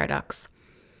Chimp Paradox,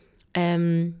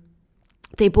 they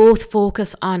both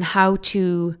focus on how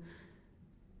to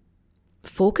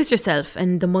focus yourself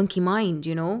and the monkey mind,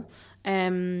 you know.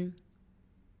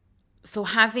 So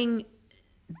having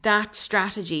that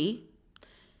strategy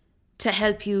to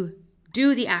help you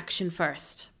do the action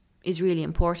first is really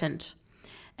important.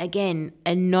 Again,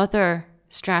 another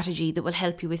strategy that will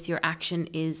help you with your action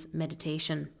is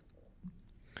meditation.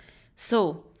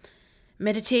 So,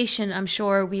 meditation, I'm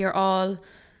sure we are all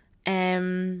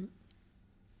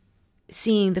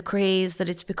seeing the craze that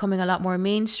it's becoming a lot more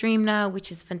mainstream now,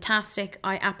 which is fantastic.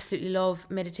 I absolutely love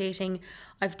meditating.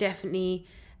 I've definitely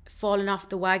fallen off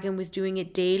the wagon with doing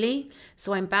it daily.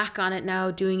 So I'm back on it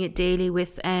now, doing it daily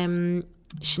with Sinead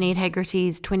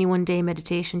Hegarty's 21-day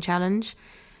meditation challenge.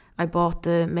 I bought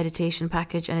the meditation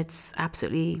package and it's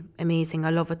absolutely amazing.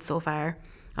 I love it so far.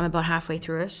 I'm about halfway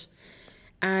through it.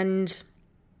 And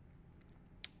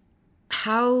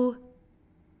how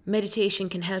meditation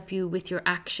can help you with your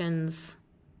actions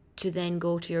to then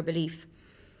go to your belief.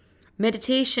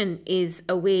 Meditation is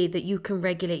a way that you can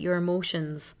regulate your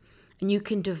emotions and you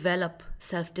can develop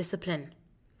self-discipline.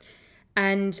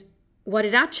 And what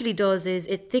it actually does is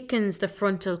it thickens the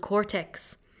frontal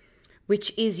cortex,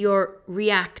 which is your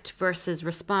react versus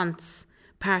response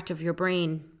part of your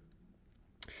brain.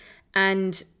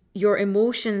 And your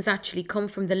emotions actually come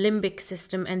from the limbic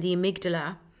system and the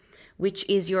amygdala, which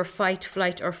is your fight,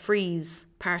 flight, or freeze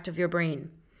part of your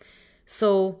brain.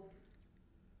 So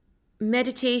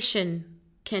meditation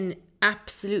can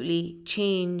absolutely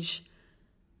change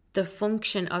the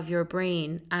function of your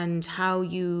brain and how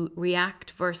you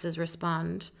react versus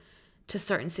respond to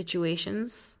certain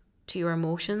situations, to your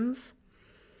emotions,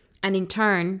 and in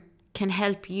turn can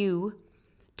help you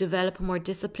develop more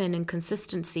discipline and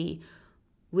consistency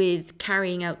with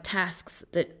carrying out tasks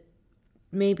that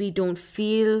maybe you don't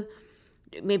feel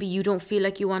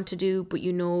like you want to do, but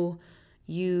you know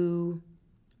you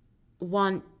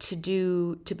want to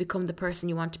do to become the person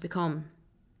you want to become.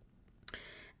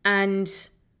 And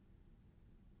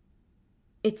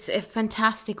it's a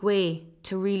fantastic way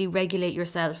to really regulate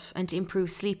yourself and to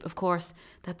improve sleep. Of course,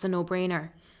 that's a no-brainer.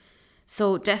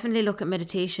 So definitely look at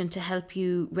meditation to help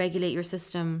you regulate your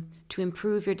system, to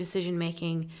improve your decision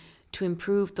making, to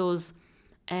improve those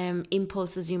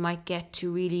impulses you might get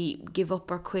to really give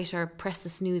up or quit or press the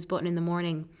snooze button in the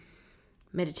morning.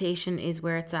 Meditation is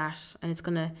where it's at, and it's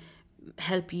going to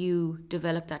help you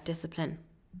develop that discipline.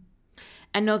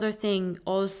 Another thing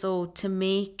also, to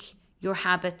make your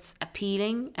habits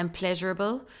appealing and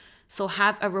pleasurable. So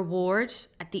have a reward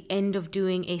at the end of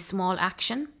doing a small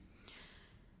action,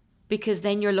 because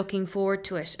then you're looking forward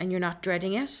to it and you're not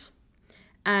dreading it.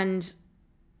 And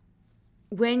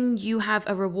when you have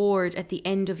a reward at the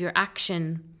end of your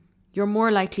action, you're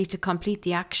more likely to complete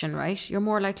the action, right? You're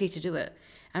more likely to do it.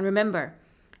 And remember,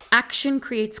 action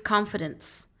creates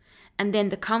confidence. And then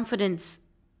the confidence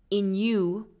in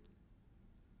you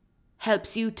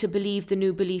helps you to believe the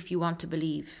new belief you want to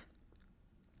believe.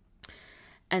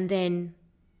 And then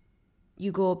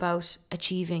you go about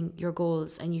achieving your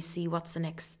goals and you see what's the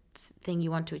next thing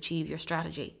you want to achieve, your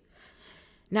strategy.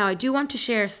 Now, I do want to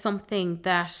share something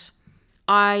that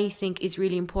I think is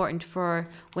really important for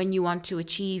when you want to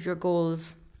achieve your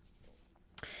goals.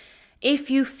 If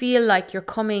you feel like you're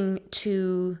coming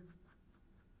to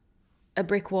a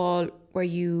brick wall where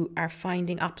you are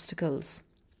finding obstacles,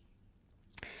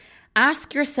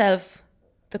 ask yourself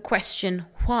the question,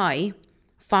 why,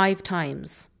 5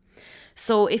 times.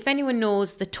 So if anyone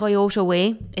knows the Toyota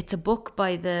Way, it's a book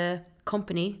by the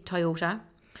company Toyota.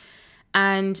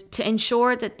 And to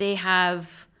ensure that they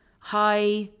have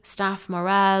high staff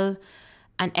morale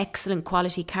and excellent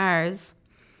quality cars,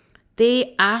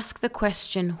 they ask the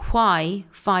question why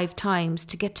 5 times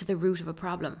to get to the root of a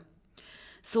problem.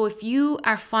 So if you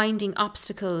are finding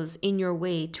obstacles in your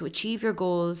way to achieve your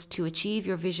goals, to achieve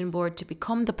your vision board, to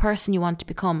become the person you want to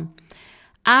become,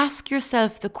 ask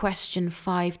yourself the question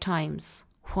 5 times,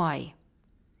 why?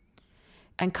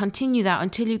 And continue that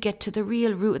until you get to the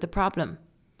real root of the problem.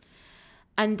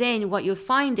 And then what you'll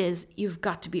find is you've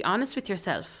got to be honest with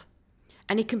yourself.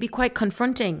 And it can be quite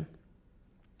confronting.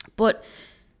 But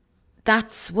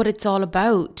that's what it's all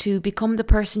about. To become the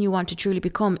person you want to truly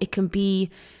become, it can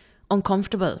be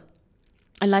uncomfortable.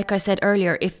 And like I said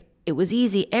earlier, if it was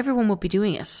easy, everyone would be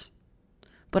doing it.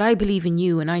 But I believe in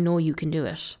you and I know you can do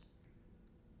it.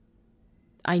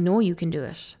 I know you can do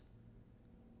it.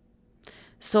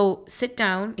 So sit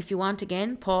down if you want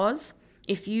again, pause.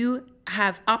 If you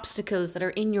have obstacles that are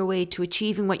in your way to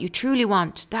achieving what you truly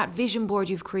want, that vision board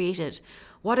you've created,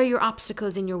 what are your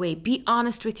obstacles in your way? Be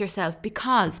honest with yourself,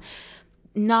 because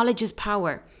knowledge is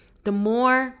power. The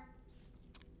more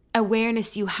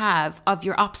awareness you have of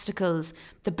your obstacles,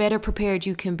 the better prepared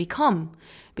you can become.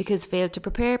 Because fail to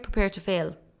prepare, prepare to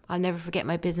fail. I'll never forget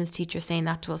my business teacher saying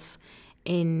that to us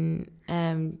in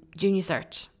junior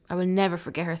cert. I will never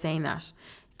forget her saying that.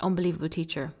 Unbelievable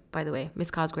teacher, by the way,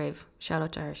 Miss Cosgrave. Shout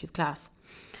out to her, she's class.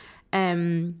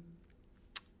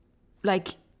 Like,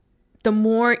 the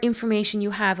more information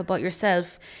you have about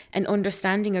yourself and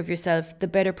understanding of yourself, the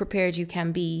better prepared you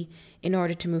can be in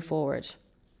order to move forward.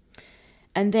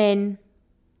 And then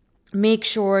make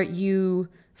sure you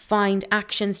find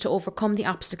actions to overcome the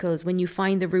obstacles when you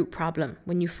find the root problem,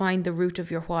 when you find the root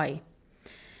of your why.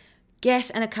 Get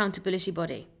an accountability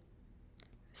buddy.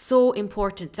 So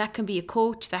important. That can be a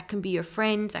coach, that can be your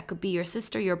friend, that could be your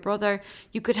sister, your brother.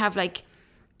 You could have like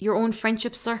your own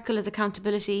friendship circle as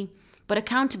accountability. But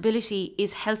accountability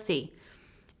is healthy.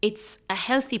 It's a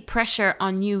healthy pressure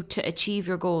on you to achieve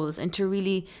your goals and to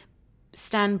really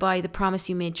stand by the promise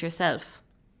you made to yourself.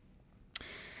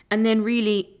 And then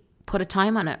really put a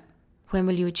time on it. When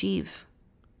will you achieve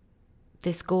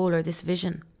this goal or this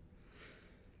vision?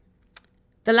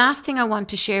 The last thing I want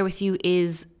to share with you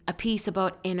is a piece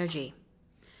about energy.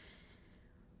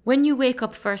 When you wake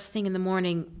up first thing in the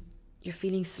morning, you're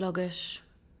feeling sluggish,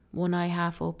 one eye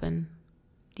half open,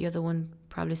 the other one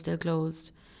probably still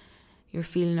closed. You're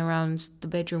feeling around the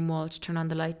bedroom wall to turn on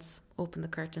the lights, open the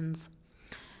curtains.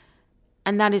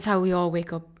 And that is how we all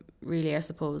wake up, really, I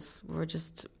suppose. We're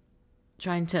just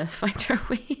trying to find our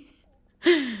way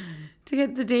to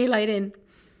get the daylight in.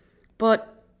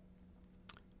 But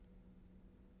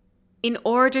in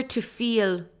order to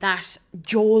feel that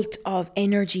jolt of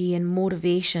energy and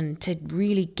motivation to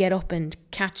really get up and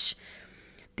catch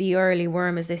the early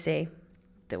worm, as they say.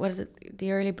 What is it?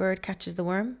 The early bird catches the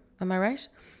worm. Am I right?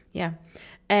 Yeah.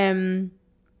 You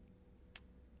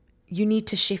need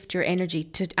to shift your energy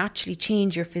to actually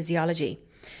change your physiology.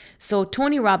 So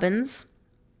Tony Robbins,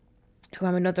 who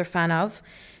I'm another fan of,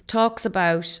 talks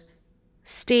about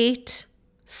state,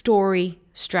 story,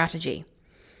 strategy.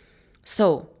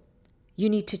 So you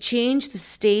need to change the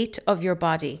state of your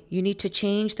body. You need to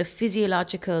change the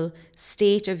physiological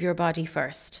state of your body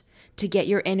first to get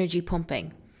your energy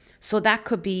pumping. So that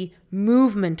could be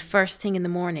movement first thing in the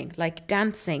morning, like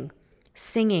dancing,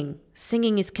 singing.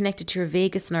 Singing is connected to your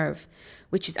vagus nerve,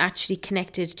 which is actually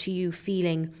connected to you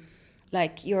feeling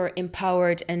like you're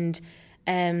empowered and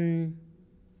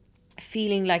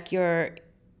feeling like you're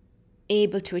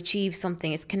able to achieve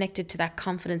something. It's connected to that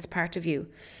confidence part of you.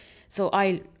 So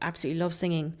I absolutely love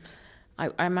singing.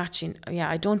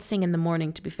 I don't sing in the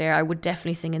morning, to be fair. I would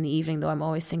definitely sing in the evening, though. I'm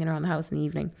always singing around the house in the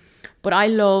evening. But I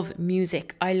love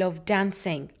music. I love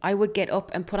dancing. I would get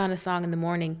up and put on a song in the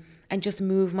morning and just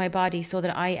move my body so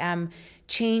that I am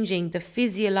changing the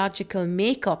physiological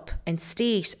makeup and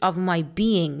state of my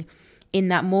being in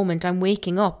that moment. I'm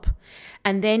waking up.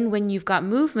 And then when you've got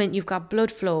movement, you've got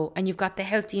blood flow and you've got the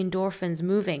healthy endorphins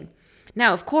moving.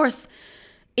 Now, of course,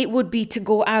 it would be to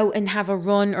go out and have a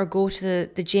run or go to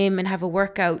the gym and have a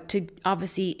workout, to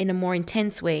obviously in a more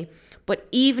intense way. But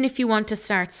even if you want to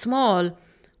start small,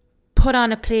 put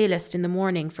on a playlist in the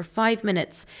morning for 5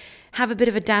 minutes. Have a bit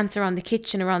of a dance around the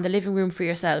kitchen, around the living room for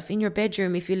yourself, in your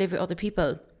bedroom if you live with other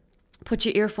people. Put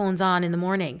your earphones on in the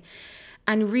morning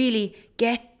and really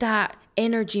get that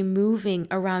energy moving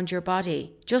around your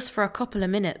body just for a couple of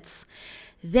minutes.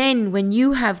 Then when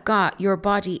you have got your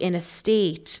body in a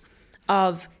state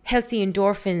of healthy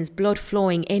endorphins, blood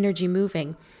flowing, energy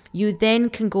moving, you then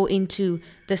can go into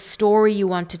the story you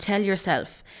want to tell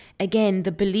yourself. Again,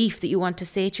 the belief that you want to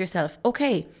say to yourself,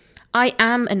 okay, I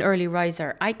am an early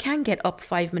riser. I can get up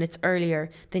 5 minutes earlier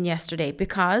than yesterday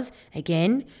because,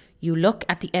 again, you look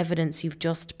at the evidence you've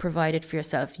just provided for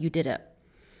yourself. You did it.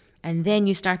 And then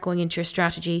you start going into your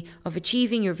strategy of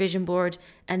achieving your vision board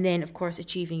and then, of course,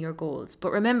 achieving your goals.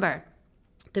 But remember,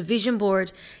 the vision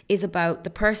board is about the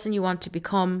person you want to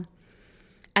become,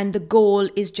 and the goal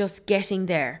is just getting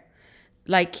there.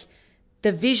 Like,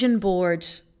 the vision board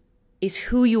is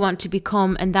who you want to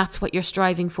become, and that's what you're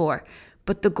striving for.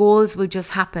 But the goals will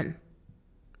just happen.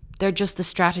 They're just the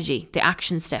strategy, the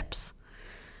action steps.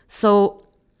 So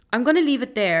I'm going to leave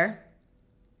it there.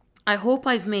 I hope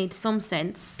I've made some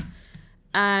sense.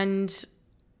 And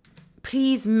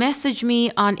please message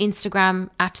me on Instagram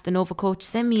at The Nova Coach.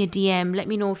 Send me a DM. Let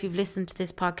me know if you've listened to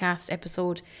this podcast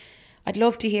episode. I'd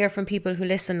love to hear from people who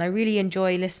listen. I really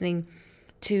enjoy listening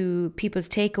to people's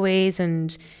takeaways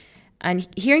and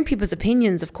hearing people's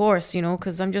opinions, of course, you know,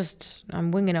 because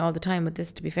I'm winging it all the time with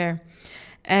this, to be fair.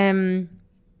 And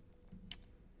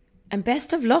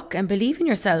best of luck, and believe in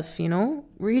yourself, you know,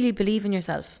 really believe in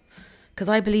yourself, because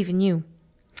I believe in you.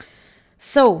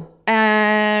 So,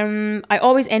 I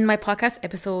always end my podcast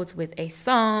episodes with a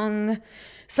song.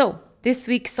 So, this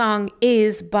week's song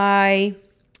is by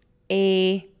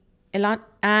I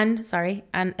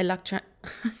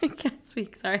can't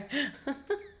speak, sorry.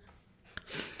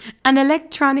 An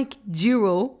electronic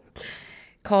duo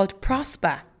called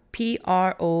Prospa,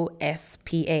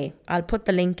 Prospa. I'll put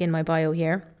the link in my bio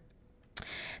here.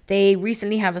 They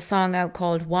recently have a song out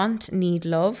called Want, Need,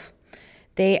 Love.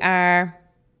 They are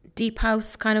deep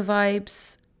house kind of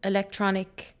vibes,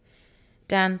 electronic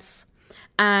dance.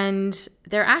 And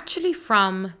they're actually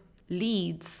from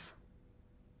Leeds,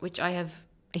 which I have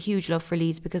a huge love for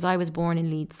Leeds because I was born in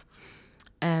Leeds.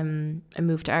 I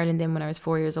moved to Ireland then when I was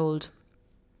 4 years old.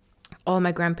 All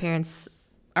my grandparents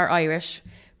are Irish,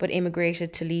 but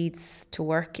immigrated to Leeds to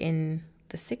work in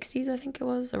the 60s, I think it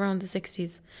was, around the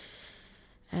 60s.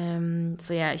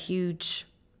 So yeah, huge.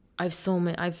 I've so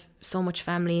much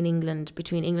family in England,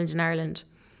 between England and Ireland.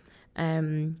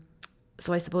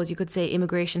 So I suppose you could say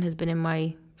immigration has been in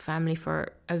my family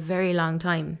for a very long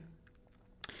time.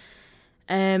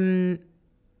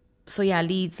 So yeah,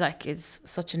 Leeds is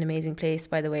such an amazing place,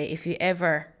 by the way. If you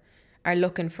ever are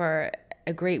looking for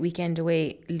a great weekend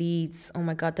away, Leeds, oh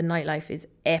my God, the nightlife is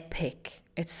epic.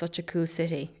 It's such a cool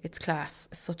city. It's class.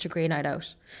 It's such a great night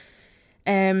out.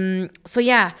 So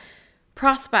yeah,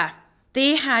 Prospa,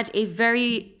 they had a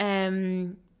very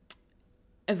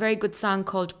good song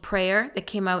called Prayer that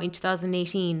came out in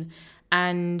 2018,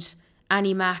 and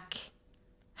Annie Mac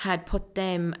had put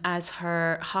them as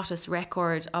her hottest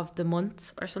record of the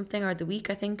month or something, or the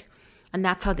week, I think. And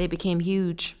that's how they became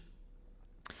huge.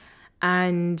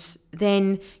 And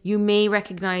then you may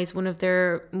recognize one of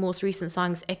their most recent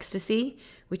songs, Ecstasy,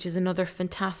 which is another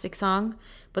fantastic song.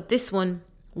 But this one,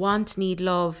 Want, Need,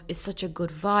 Love, is such a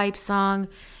good vibe song.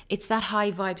 It's that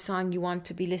high vibe song you want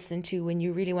to be listening to when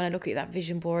you really want to look at that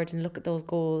vision board and look at those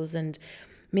goals. And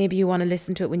maybe you want to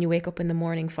listen to it when you wake up in the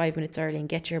morning 5 minutes early and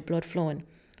get your blood flowing.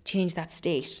 change that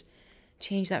state,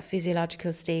 change that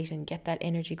physiological state and get that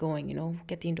energy going,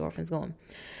 get the endorphins going.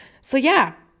 So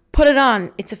yeah, put it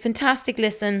on. It's a fantastic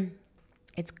listen.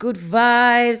 It's good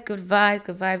vibes, good vibes,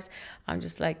 good vibes. I'm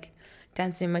just like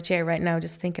dancing in my chair right now,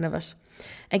 just thinking of it.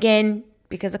 Again,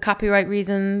 because of copyright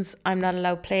reasons, I'm not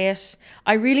allowed to play it.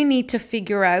 I really need to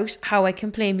figure out how I can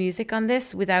play music on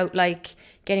this without like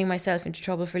getting myself into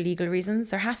trouble for legal reasons.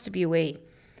 There has to be a way.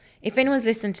 If anyone's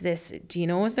listened to this, do you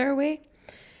know, is there a way?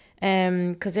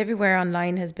 Because everywhere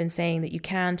online has been saying that you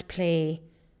can't play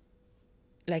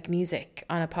like music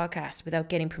on a podcast without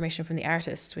getting permission from the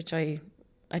artist, which I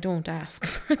don't ask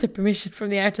for the permission from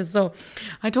the artist. So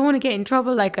I don't want to get in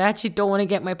trouble. Like, I actually don't want to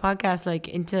get my podcast like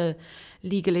into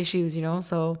legal issues,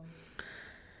 so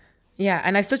yeah.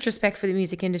 And I have such respect for the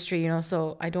music industry,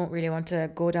 so I don't really want to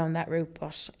go down that route.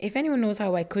 But if anyone knows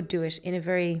how I could do it in a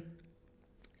very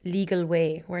legal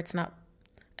way where it's not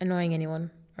annoying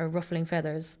anyone or ruffling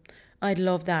feathers, I'd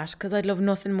love that, because I'd love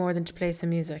nothing more than to play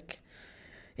some music.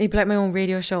 It'd be like my own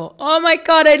radio show. Oh my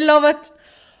God, I'd love it.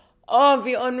 Oh, it'd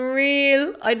be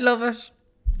unreal. I'd love it.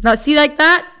 Now, see like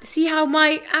that? See how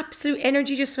my absolute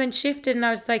energy just went shifted, and I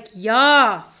was like,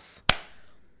 yes.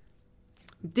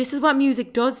 This is what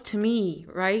music does to me,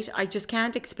 right? I just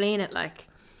can't explain it, like.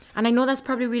 And I know that's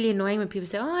probably really annoying when people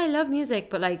say, oh, I love music.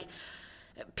 But like,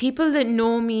 people that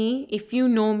know me, if you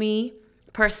know me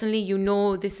personally,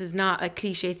 this is not a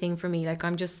cliche thing for me. Like,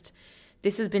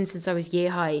 this has been since I was yay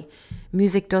high.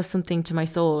 Music does something to my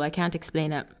soul. I can't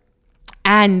explain it.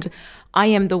 And I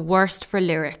am the worst for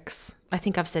lyrics. I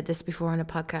think I've said this before in a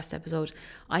podcast episode.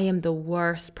 I am the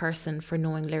worst person for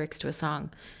knowing lyrics to a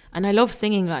song. And I love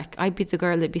singing. Like, I'd be the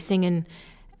girl that'd be singing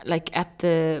like at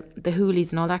the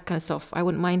Hoolies and all that kind of stuff. I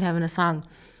wouldn't mind having a song.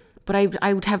 But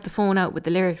I would have the phone out with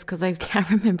the lyrics because I can't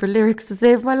remember lyrics to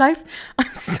save my life.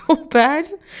 I'm so bad.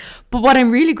 But what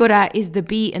I'm really good at is the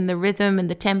beat and the rhythm and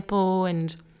the tempo.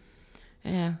 And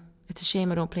yeah, it's a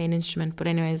shame I don't play an instrument. But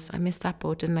anyways, I missed that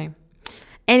boat, didn't I?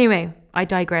 Anyway, I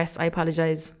digress. I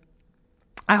apologize.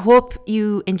 I hope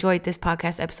you enjoyed this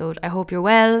podcast episode. I hope you're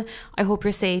well. I hope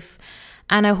you're safe.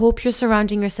 And I hope you're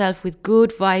surrounding yourself with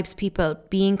good vibes people.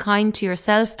 Being kind to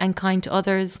yourself and kind to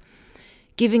others.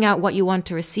 Giving out what you want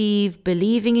to receive,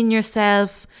 believing in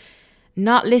yourself,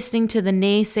 not listening to the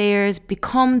naysayers,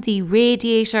 become the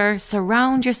radiator,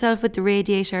 surround yourself with the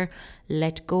radiator,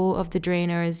 let go of the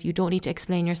drainers. You don't need to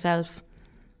explain yourself.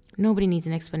 Nobody needs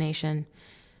an explanation.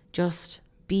 Just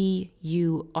be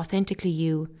you, authentically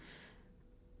you.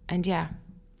 And yeah,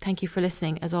 thank you for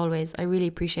listening as always. I really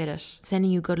appreciate it. Sending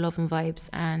you good love and vibes.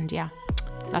 And yeah,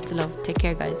 lots of love. Take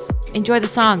care, guys. Enjoy the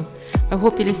song. I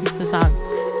hope you listen to the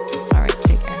song.